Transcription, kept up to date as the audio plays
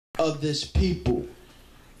of this people,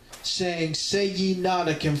 saying, say ye not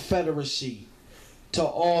a confederacy to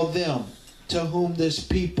all them to whom this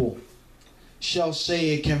people shall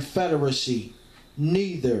say a confederacy,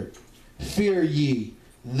 neither fear ye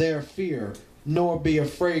their fear, nor be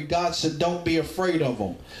afraid. God said, don't be afraid of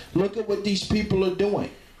them. Look at what these people are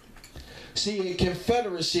doing. See, a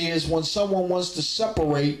confederacy is when someone wants to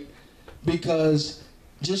separate, because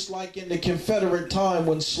just like in the Confederate time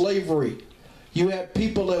when slavery, you had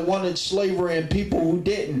people that wanted slavery and people who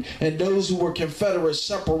didn't, and those who were Confederates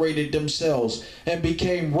separated themselves and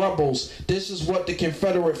became rebels. This is what the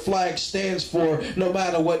Confederate flag stands for. No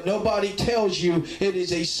matter what nobody tells you, it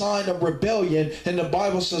is a sign of rebellion, and the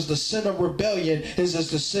Bible says the sin of rebellion is as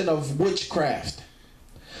the sin of witchcraft.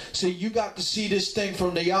 See, you got to see this thing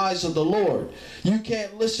from the eyes of the Lord. You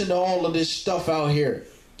can't listen to all of this stuff out here.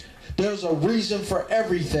 There's a reason for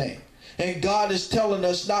everything. And God is telling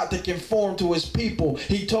us not to conform to his people.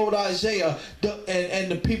 He told Isaiah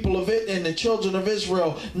and the people of it and the children of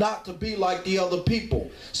Israel not to be like the other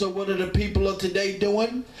people. So what are the people of today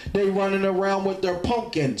doing? They running around with their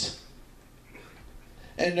pumpkins.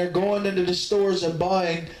 And they're going into the stores and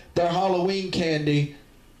buying their Halloween candy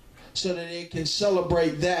so that they can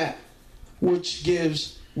celebrate that which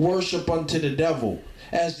gives worship unto the devil.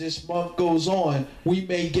 As this month goes on, we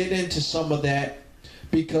may get into some of that,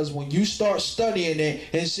 because when you start studying it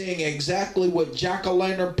and seeing exactly what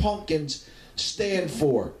jack-o'-lantern pumpkins stand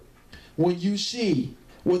for, when you see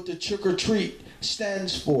what the trick-or-treat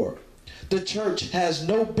stands for, the church has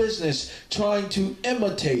no business trying to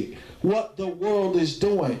imitate what the world is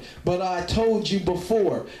doing. But I told you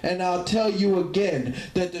before, and I'll tell you again,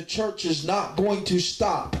 that the church is not going to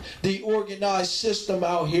stop the organized system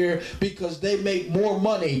out here, because they make more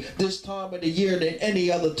money this time of the year than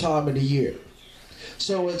any other time of the year.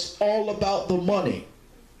 So it's all about the money.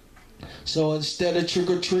 So instead of trick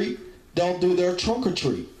or treat, they'll do their trunk or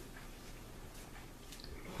treat.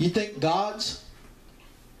 You think God's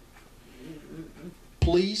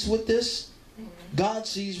pleased with this? God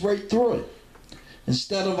sees right through it.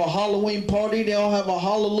 Instead of a Halloween party, they'll have a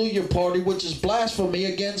hallelujah party, which is blasphemy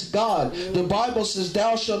against God. The Bible says,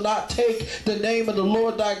 thou shalt not take the name of the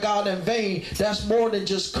Lord thy God in vain. That's more than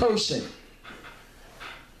just cursing.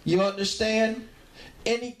 You understand?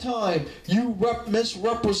 Anytime you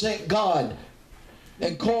misrepresent God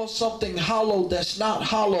and call something hallowed that's not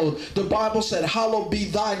hallowed, the Bible said, hallowed be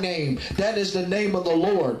thy name. That is the name of the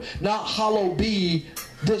Lord. Not hallowed be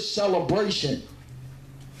this celebration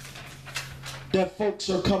that folks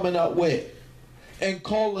are coming up with and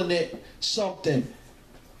calling it something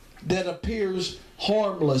that appears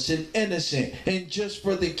harmless and innocent and just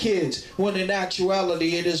for the kids, when in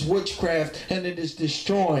actuality it is witchcraft, and it is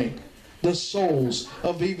destroying the souls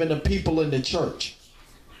of even the people in the church.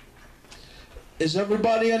 Is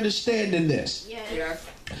everybody understanding this? Yes.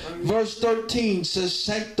 Verse 13 says,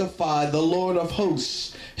 sanctify the Lord of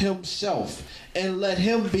hosts himself, and let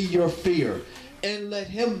him be your fear, and let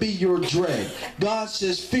him be your dread. God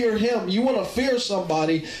says, fear him. You want to fear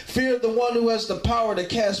somebody, fear the one who has the power to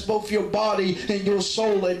cast both your body and your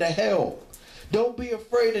soul into hell. Don't be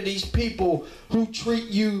afraid of these people who treat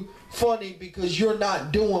you funny because you're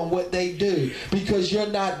not doing what they do, because you're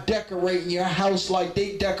not decorating your house like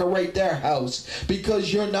they decorate their house,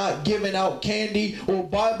 because you're not giving out candy or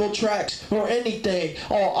Bible tracts or anything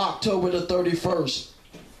on October the 31st.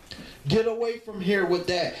 Get away from here with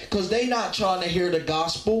that, because they not trying to hear the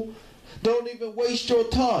gospel. Don't even waste your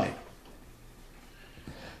time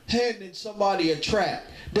handing somebody a tract.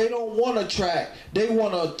 They don't want a tract. They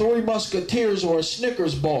want a Three Musketeers or a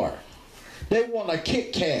Snickers bar. They want a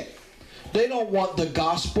Kit Kat. They don't want the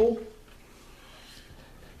gospel.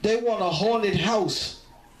 They want a haunted house.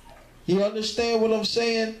 You understand what I'm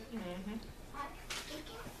saying? Mm-hmm.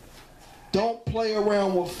 Don't play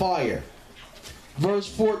around with fire.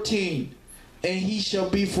 Verse 14, and he shall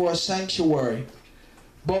be for a sanctuary,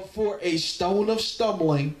 but for a stone of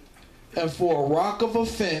stumbling, and for a rock of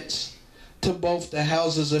offense to both the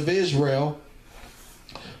houses of Israel,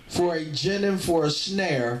 for a gin and for a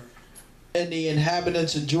snare, and the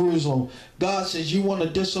inhabitants of Jerusalem. God says, you want to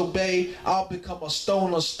disobey, I'll become a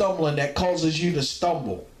stone of stumbling that causes you to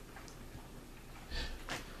stumble.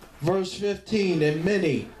 Verse 15, and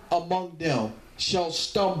many among them shall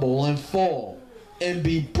stumble and fall, and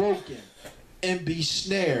be broken, and be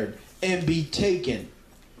snared, and be taken.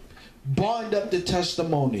 Bind up the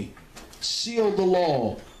testimony, seal the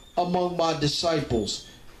law among my disciples,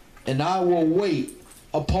 and I will wait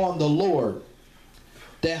upon the Lord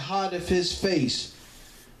that hideth his face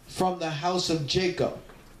from the house of Jacob,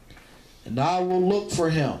 and I will look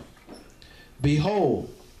for him.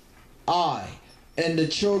 Behold, I and the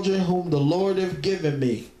children whom the Lord hath given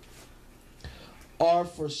me are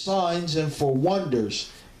for signs and for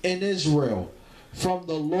wonders in Israel from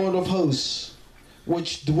the Lord of hosts,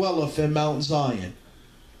 which dwelleth in Mount Zion.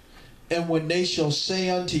 And when they shall say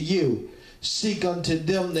unto you, seek unto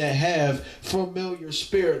them that have familiar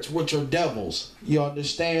spirits, which are devils, you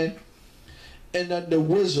understand? And unto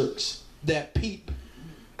wizards that peep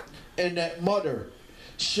and that mutter,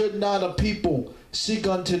 should not a people seek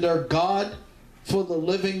unto their God for the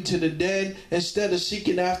living to the dead? Instead of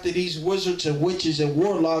seeking after these wizards and witches and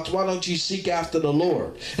warlocks, why don't you seek after the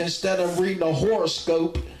Lord? Instead of reading a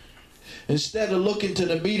horoscope, instead of looking to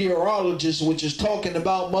the meteorologist, which is talking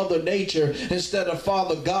about Mother Nature, instead of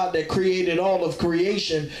Father God that created all of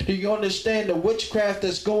creation, do you understand the witchcraft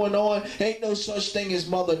that's going on? Ain't no such thing as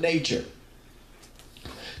Mother Nature.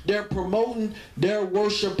 They're promoting their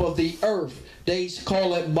worship of the earth. They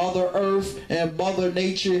call it Mother Earth and Mother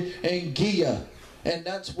Nature and Gaia. And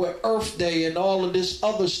that's what Earth Day and all of this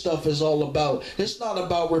other stuff is all about. It's not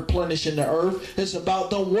about replenishing the earth. It's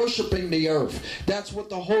about them worshiping the earth. That's what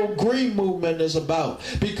the whole green movement is about.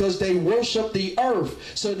 Because they worship the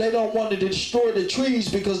earth. So they don't want to destroy the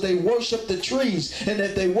trees because they worship the trees. And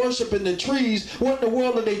if they worship in the trees, what in the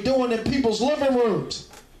world are they doing in people's living rooms?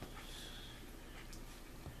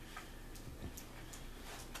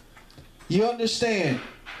 You understand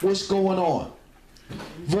what's going on.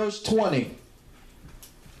 Verse 20.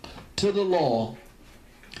 To the law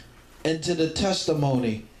and to the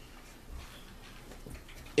testimony,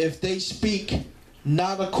 if they speak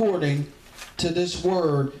not according to this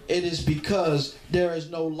word, it is because there is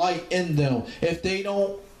no light in them. If they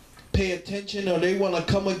don't pay attention or they want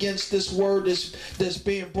to come against this word that's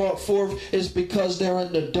being brought forth, it's because they're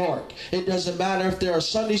in the dark. It doesn't matter if they're a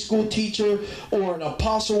Sunday school teacher or an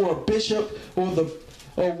apostle or a bishop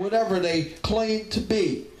or whatever they claim to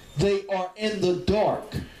be. They are in the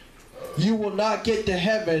dark. You will not get to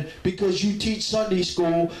heaven because you teach Sunday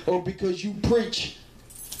school or because you preach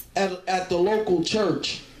at the local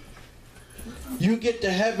church. You get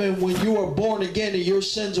to heaven when you are born again and your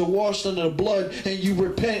sins are washed under the blood and you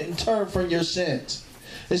repent and turn from your sins.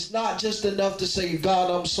 It's not just enough to say,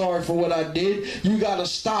 God, I'm sorry for what I did. You got to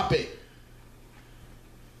stop it.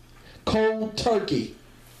 Cold turkey.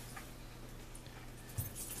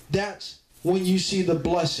 That's when you see the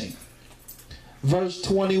blessing. Verse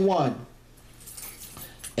 21.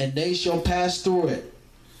 And they shall pass through it,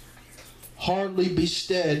 hardly be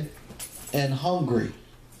stead and hungry.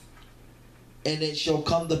 And it shall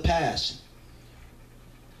come to pass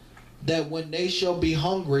that when they shall be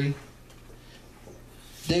hungry,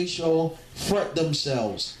 they shall fret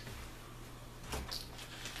themselves.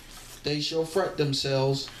 They shall fret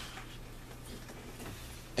themselves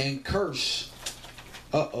and curse.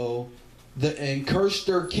 And curse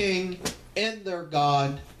their king and their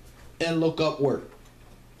God and look upward.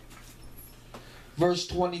 Verse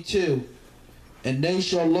 22. And they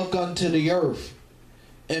shall look unto the earth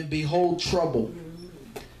and behold trouble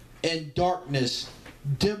and darkness,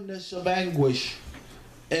 dimness of anguish,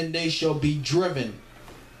 and they shall be driven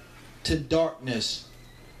to darkness.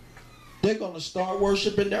 They're going to start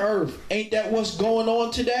worshiping the earth. Ain't that what's going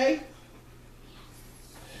on today?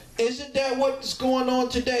 Isn't that what's going on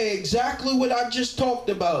today? Exactly what I just talked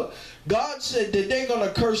about. God said that they're going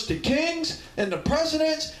to curse the kings and the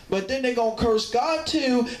presidents, but then they're going to curse God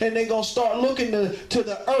too, and they're going to start looking to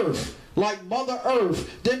the earth, like Mother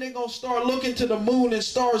Earth. Then they're going to start looking to the moon and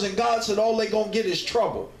stars, and God said all they're going to get is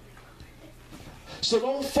trouble. So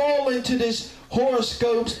don't fall into this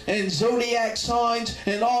horoscopes and zodiac signs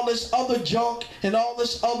and all this other junk and all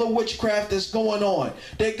this other witchcraft that's going on.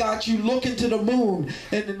 They got you looking to the moon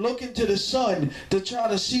and then looking to the sun to try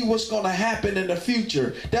to see what's going to happen in the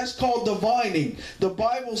future. That's called divining. The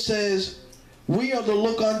Bible says we are to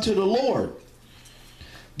look unto the Lord.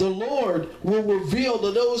 The Lord will reveal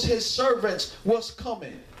to those his servants what's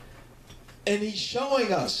coming. And he's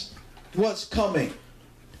showing us what's coming.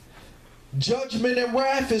 Judgment and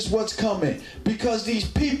wrath is what's coming because these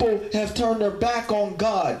people have turned their back on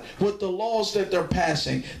God with the laws that they're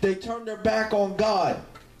passing. They turned their back on God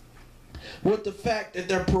with the fact that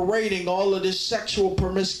they're parading all of this sexual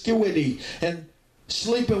promiscuity and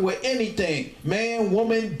sleeping with anything, man,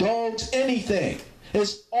 woman, dogs, anything.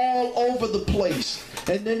 It's all over the place.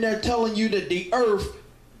 And then they're telling you that the earth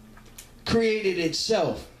created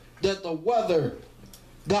itself, that the weather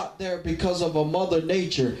got there because of a Mother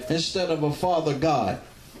Nature instead of a Father God.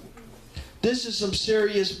 This is some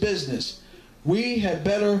serious business. We had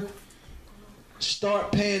better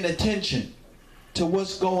start paying attention to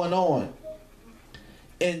what's going on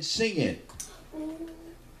and singing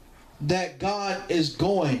that God is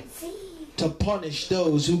going to punish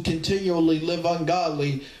those who continually live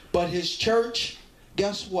ungodly. But his church,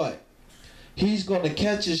 guess what? He's going to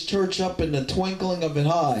catch his church up in the twinkling of an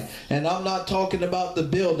eye. And I'm not talking about the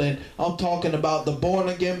building. I'm talking about the born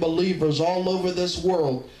again believers all over this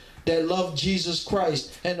world that love Jesus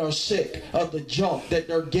Christ and are sick of the junk that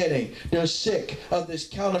they're getting. They're sick of this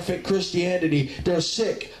counterfeit Christianity. They're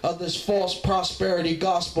sick of this false prosperity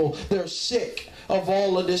gospel. They're sick of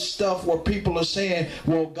all of this stuff where people are saying,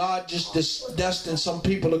 well, God just destined some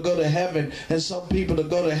people to go to heaven and some people to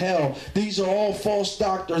go to hell. These are all false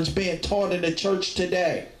doctrines being taught in the church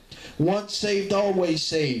today. Once saved, always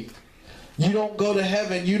saved. You don't go to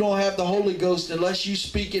heaven. You don't have the Holy Ghost unless you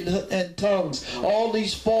speak in tongues. All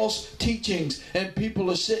these false teachings, and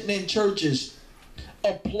people are sitting in churches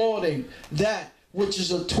applauding that which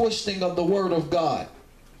is a twisting of the Word of God.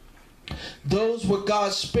 Those with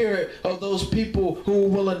God's Spirit are those people who are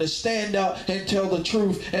willing to stand up and tell the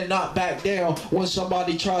truth and not back down when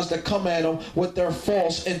somebody tries to come at them with their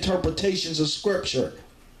false interpretations of Scripture.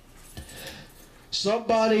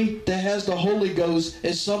 Somebody that has the Holy Ghost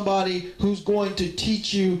is somebody who's going to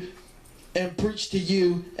teach you and preach to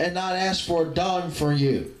you and not ask for a dime for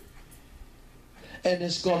you. And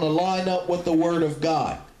it's going to line up with the Word of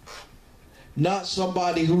God. Not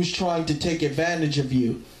somebody who's trying to take advantage of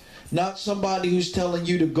you. Not somebody who's telling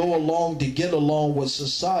you to go along to get along with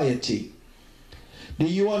society. Do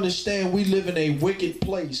you understand? We live in a wicked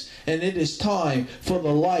place, and it is time for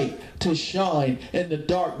the light to shine in the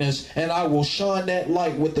darkness, and I will shine that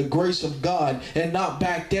light with the grace of God and not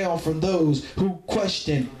back down from those who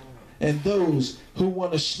question and those who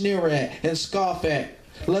want to sneer at and scoff at.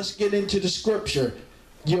 Let's get into the scripture.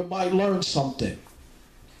 You might learn something.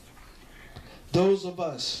 Those of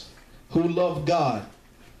us who love God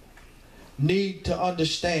need to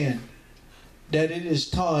understand that it is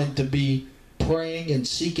time to be praying and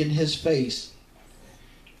seeking his face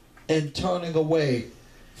and turning away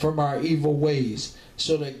from our evil ways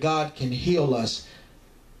so that God can heal us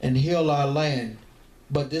and heal our land.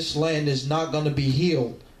 But this land is not going to be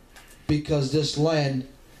healed because this land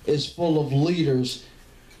is full of leaders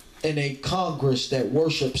in a Congress that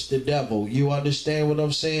worships the devil. You understand what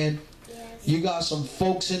I'm saying? You got some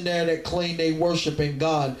folks in there that claim they worshiping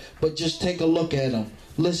God, but just take a look at them.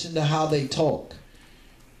 Listen to how they talk.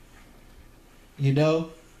 You know?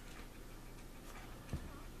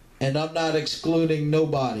 And I'm not excluding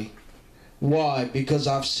nobody. Why? Because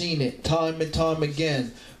I've seen it time and time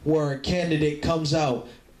again where a candidate comes out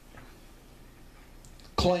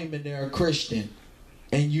claiming they're a Christian,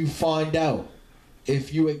 and you find out,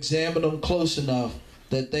 if you examine them close enough,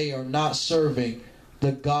 that they are not serving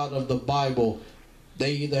the God of the Bible.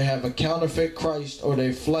 They either have a counterfeit Christ or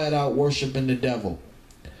they flat out worshiping the devil.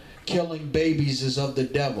 Killing babies is of the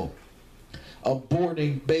devil.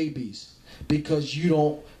 Aborting babies because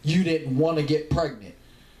you didn't want to get pregnant.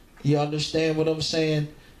 You understand what I'm saying?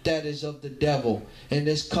 That is of the devil. And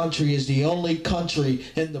this country is the only country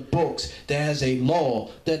in the books that has a law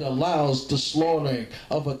that allows the slaughtering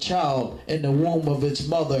of a child in the womb of its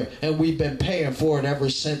mother. And we've been paying for it ever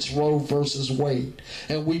since Roe versus Wade.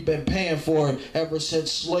 And we've been paying for it ever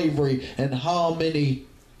since slavery, and how many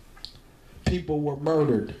people were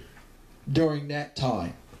murdered during that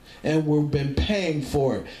time. And we've been paying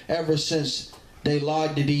for it ever since they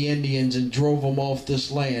lied to the Indians and drove them off this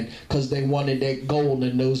land because they wanted that gold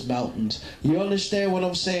in those mountains. You understand what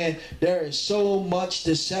I'm saying? There is so much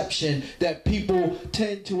deception that people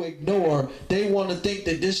tend to ignore. They want to think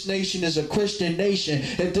that this nation is a Christian nation.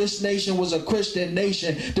 If this nation was a Christian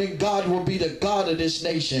nation, then God will be the God of this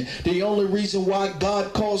nation. The only reason why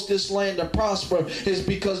God caused this land to prosper is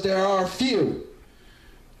because there are few.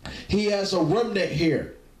 He has a remnant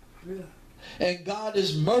here. And God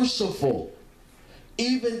is merciful.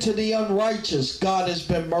 Even to the unrighteous, God has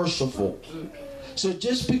been merciful. So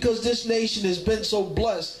just because this nation has been so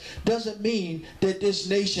blessed doesn't mean that this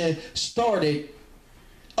nation started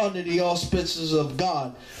under the auspices of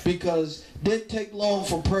God, because it didn't take long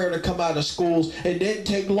for prayer to come out of schools. It didn't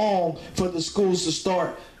take long for the schools to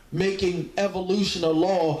start making evolution a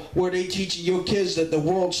law where they teaching your kids that the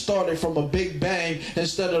world started from a big bang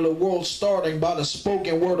instead of the world starting by the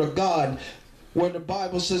spoken word of God. Where the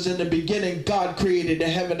Bible says in the beginning, God created the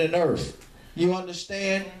heaven and earth. You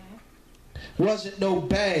understand? Wasn't no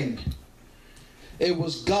bang. It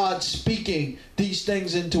was God speaking these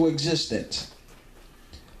things into existence.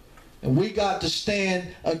 And we got to stand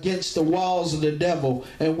against the walls of the devil.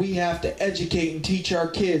 And we have to educate and teach our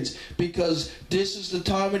kids, because this is the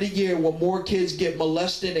time of the year when more kids get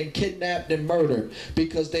molested and kidnapped and murdered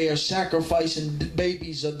because they are sacrificing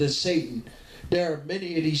babies of the Satan. There are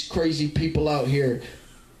many of these crazy people out here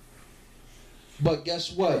But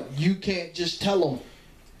guess what? You can't just tell them.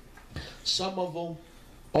 Some of them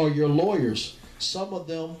are your lawyers. Some of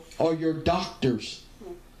them are your doctors,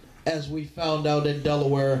 as we found out in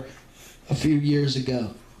Delaware a few years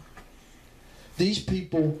ago. These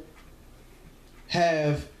people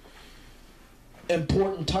have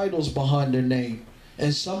important titles behind their name,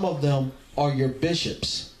 and some of them are your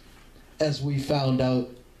bishops, as we found out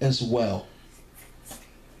as well.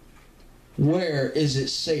 Where is it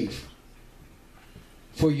safe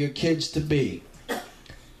for your kids to be?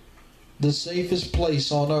 The safest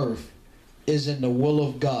place on earth is in the will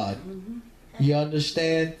of God. You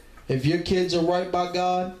understand? If your kids are right by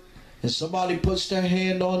God and somebody puts their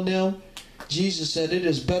hand on them, Jesus said it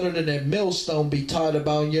is better than a millstone be tied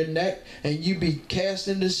about your neck and you be cast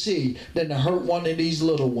in the sea than to hurt one of these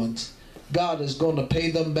little ones. God is going to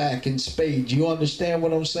pay them back in spades. You understand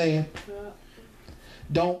what I'm saying?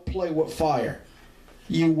 Don't play with fire.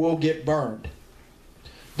 You will get burned.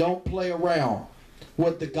 Don't play around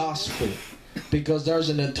with the gospel, because there's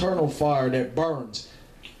an eternal fire that burns.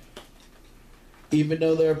 Even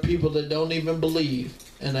though there are people that don't even believe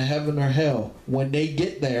in a heaven or hell, when they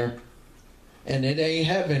get there and it ain't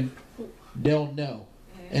heaven, they'll know,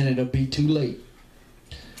 and it'll be too late.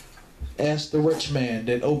 Ask the rich man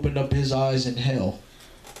that opened up his eyes in hell.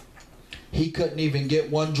 He couldn't even get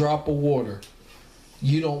one drop of water.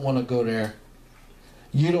 You don't want to go there.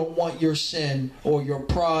 You don't want your sin or your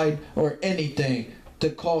pride or anything to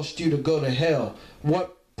cost you to go to hell.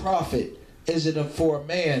 What profit is it for a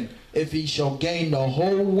man if he shall gain the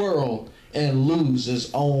whole world and lose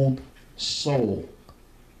his own soul?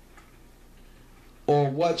 Or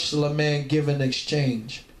what shall a man give in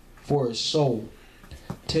exchange for his soul?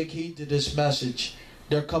 Take heed to this message.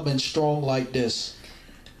 They're coming strong like this,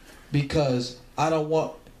 because I don't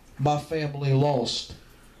want my family lost.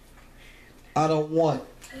 I don't want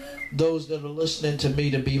those that are listening to me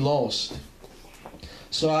to be lost.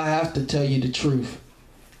 So I have to tell you the truth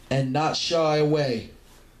and not shy away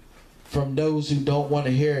from those who don't want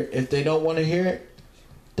to hear it. If they don't want to hear it,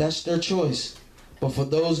 that's their choice. But for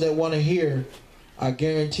those that want to hear, I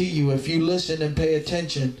guarantee you, if you listen and pay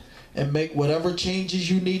attention and make whatever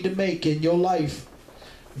changes you need to make in your life,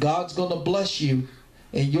 God's going to bless you,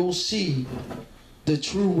 and you'll see the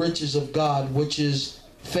true riches of God, which is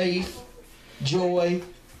faith, joy,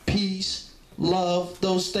 peace, love,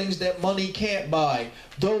 those things that money can't buy.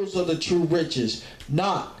 Those are the true riches,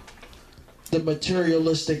 not the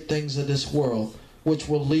materialistic things of this world, which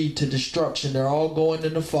will lead to destruction. They're all going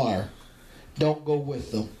in the fire. Don't go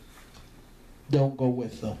with them. Don't go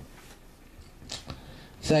with them.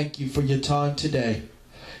 Thank you for your time today.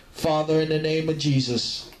 Father, in the name of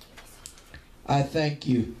Jesus, I thank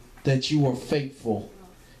you that you are faithful,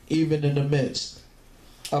 even in the midst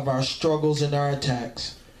of our struggles and our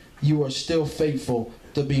attacks. You are still faithful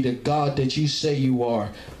to be the God that you say you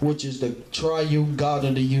are, which is the triune God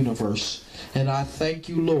of the universe. And I thank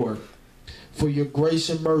you, Lord, for your grace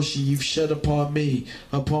and mercy you've shed upon me,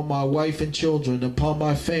 upon my wife and children, upon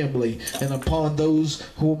my family, and upon those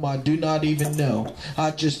whom I do not even know.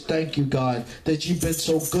 I just thank you, God, that you've been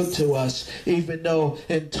so good to us, even though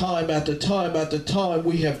in time after time after time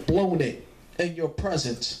we have blown it in your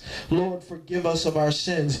presence. Lord, forgive us of our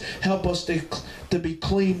sins. Help us to be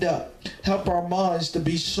cleaned up. Help our minds to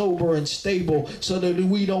be sober and stable, so that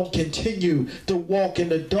we don't continue to walk in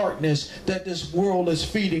the darkness that this world is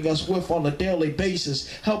feeding us with on a daily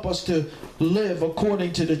basis. Help us to live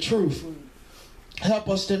according to the truth. Help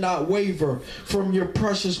us to not waver from your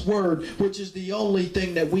precious word, which is the only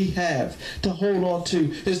thing that we have to hold on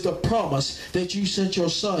to, is the promise that you sent your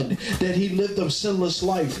son, that he lived a sinless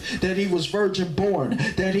life, that he was virgin born,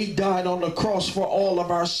 that he died on the cross for all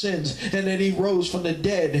of our sins, and that he rose from the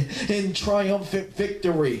dead in triumphant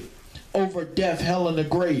victory over death, hell, and the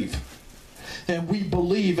grave. And we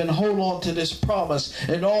believe and hold on to this promise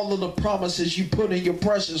and all of the promises you put in your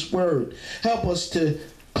precious word. Help us to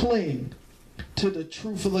cling to the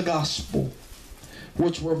truth of the gospel,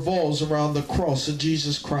 which revolves around the cross of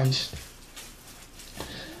Jesus Christ.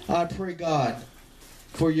 I pray, God,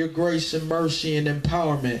 for your grace and mercy and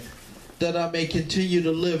empowerment, that I may continue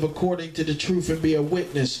to live according to the truth and be a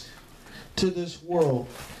witness to this world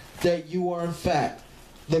that you are in fact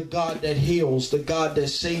the God that heals, the God that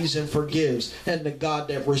saves and forgives, and the God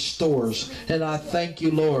that restores. And I thank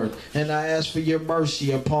you, Lord, and I ask for your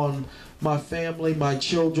mercy upon my family, my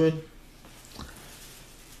children,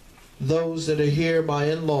 those that are here, my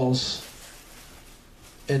in-laws,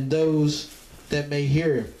 and those that may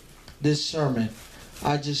hear this sermon.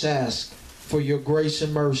 I just ask for your grace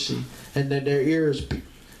and mercy, and that their ears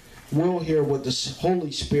will hear what the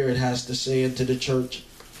Holy Spirit has to say into the church,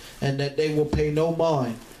 and that they will pay no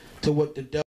mind to what the devil